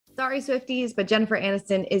Sorry, Swifties, but Jennifer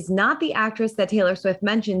Aniston is not the actress that Taylor Swift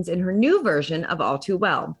mentions in her new version of All Too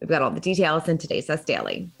Well. We've got all the details in today's Us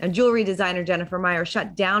Daily. And jewelry designer Jennifer Meyer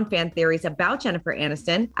shut down fan theories about Jennifer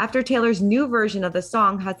Aniston after Taylor's new version of the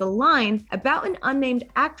song has a line about an unnamed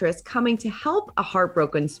actress coming to help a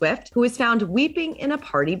heartbroken Swift who was found weeping in a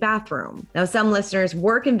party bathroom. Now, some listeners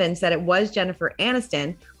were convinced that it was Jennifer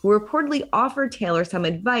Aniston, who reportedly offered Taylor some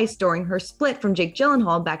advice during her split from Jake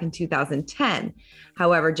Gyllenhaal back in 2010.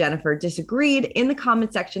 However, Jennifer disagreed in the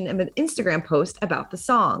comment section of an Instagram post about the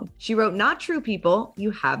song. She wrote, "Not true, people. You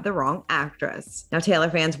have the wrong actress." Now, Taylor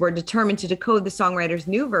fans were determined to decode the songwriter's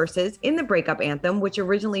new verses in the breakup anthem, which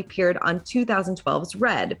originally appeared on 2012's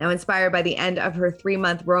Red. Now, inspired by the end of her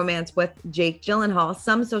 3-month romance with Jake Gyllenhaal,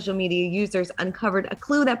 some social media users uncovered a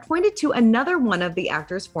clue that pointed to another one of the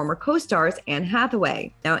actor's former co-stars, Anne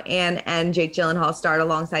Hathaway. Now, Anne and Jake Gyllenhaal starred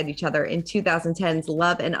alongside each other in 2010's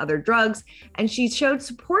Love and Other Drugs, and she showed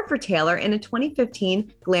support for Taylor in a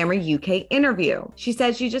 2015 Glamour UK interview. She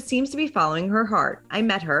said she just seems to be following her heart. "I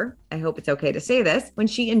met her, I hope it's okay to say this, when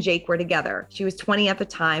she and Jake were together. She was 20 at the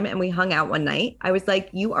time and we hung out one night. I was like,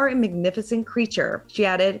 you are a magnificent creature." She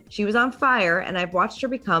added, "She was on fire and I've watched her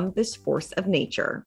become this force of nature."